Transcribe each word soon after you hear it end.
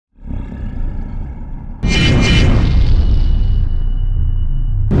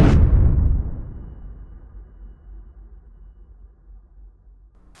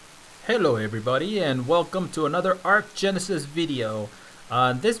Hello everybody and welcome to another Ark Genesis video.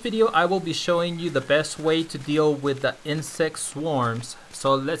 In this video I will be showing you the best way to deal with the insect swarms.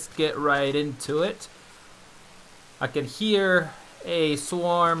 So let's get right into it. I can hear a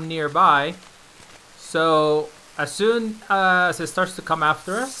swarm nearby. So as soon as it starts to come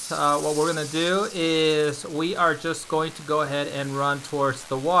after us, what we're going to do is we are just going to go ahead and run towards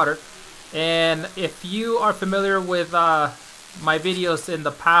the water. And if you are familiar with my videos in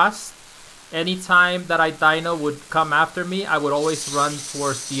the past, anytime that a dino would come after me, I would always run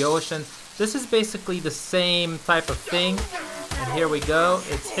towards the ocean. This is basically the same type of thing. And here we go,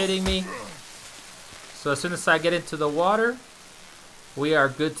 it's hitting me. So as soon as I get into the water, we are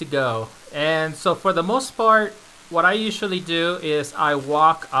good to go. And so for the most part, what I usually do is I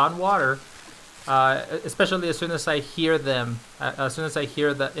walk on water, especially as soon as I hear them, as soon as I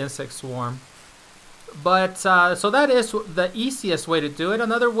hear the insect swarm. But so that is the easiest way to do it.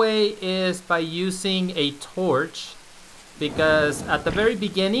 Another way is by using a torch, because at the very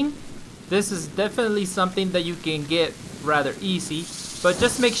beginning this is definitely something that you can get rather easy, but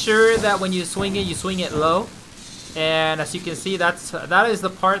just make sure that when you swing it low. And as you can see, that is the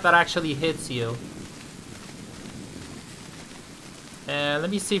part that actually hits you. And let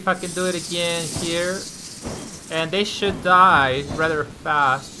me see if I can do it again here, and they should die rather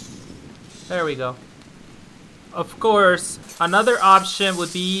fast. There we go. Of course, another option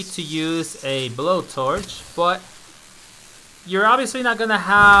would be to use a blowtorch, but you're obviously not gonna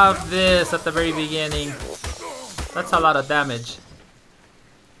have this at the very beginning. That's a lot of damage.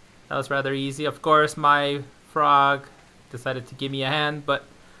 That was rather easy. Of course, my frog decided to give me a hand, but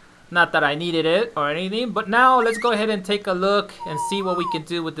not that I needed it or anything. But now let's go ahead and take a look and see what we can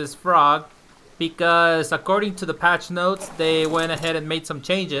do with this frog, because according to the patch notes, they went ahead and made some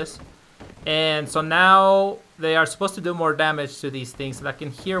changes. And so now they are supposed to do more damage to these things. And I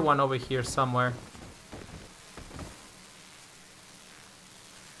can hear one over here somewhere.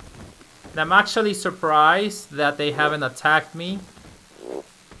 And I'm actually surprised that they haven't attacked me,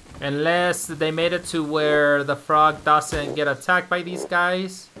 unless they made it to where the frog doesn't get attacked by these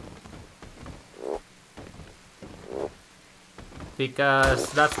guys,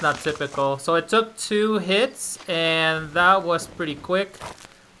 because that's not typical. So it took 2 hits and that was pretty quick.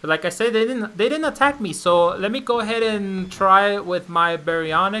 But like I said, they didn't attack me. So let me go ahead and try it with my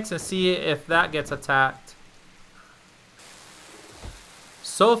baryonyx and see if that gets attacked.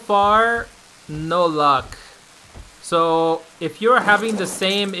 So far, no luck. So if you're having the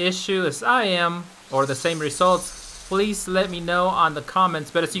same issue as I am, or the same results, please let me know on the comments.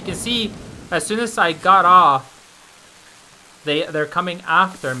 But as you can see, as soon as I got off, they're coming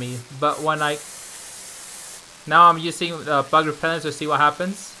after me. But when now I'm using bug repellent to see what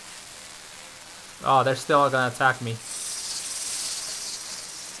happens. Oh, they're still gonna attack me.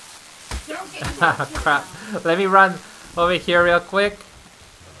 Crap. Let me run over here real quick.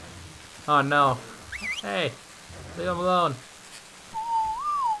 Oh no. Hey, leave them alone.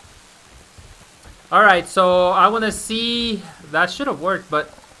 Alright, so I wanna see. That should have worked,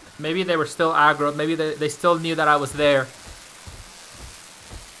 but maybe they were still aggro. Maybe they still knew that I was there.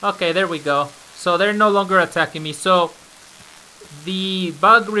 Okay, there we go. So they're no longer attacking me. So the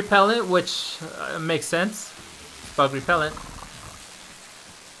bug repellent, which makes sense, bug repellent.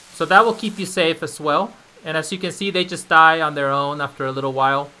 So that will keep you safe as well. And as you can see, they just die on their own after a little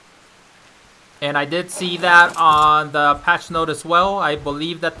while. And I did see that on the patch note as well. I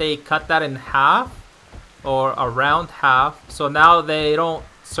believe that they cut that in half, or around half. So now they don't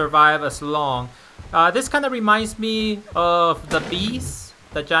survive as long. This kind of reminds me of the bees,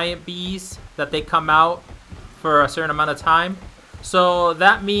 the giant bees, that they come out for a certain amount of time. So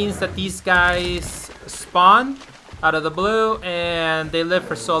that means that these guys spawn out of the blue and they live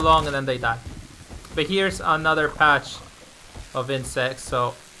for so long and then they die. But here's another patch of insects.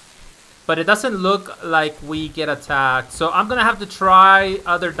 So, but it doesn't look like we get attacked. So I'm gonna have to try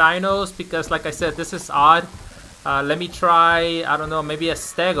other dinos, because like I said, this is odd. Let me try, I don't know, maybe a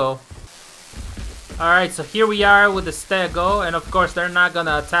stego. Alright, so here we are with the stego, and of course they're not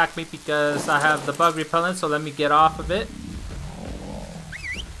gonna attack me because I have the bug repellent. So let me get off of it.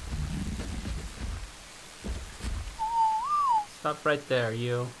 Stop right there,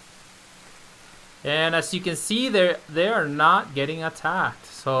 you. And as you can see, they are not getting attacked.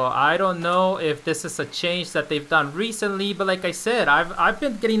 So I don't know if this is a change that they've done recently, but like I said, I've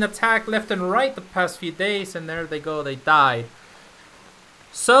been getting attacked left and right the past few days, and there they go, they died.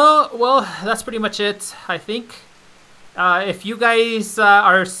 So, well, that's pretty much it, I think. If you guys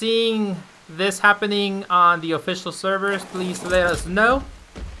are seeing this happening on the official servers, please let us know.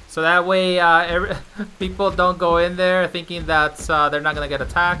 So that way people don't go in there thinking that they're not going to get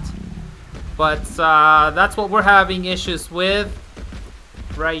attacked. But that's what we're having issues with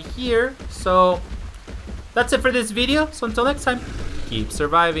right here. So that's it for this video. So until next time, keep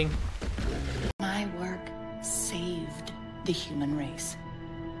surviving. My work saved the human race.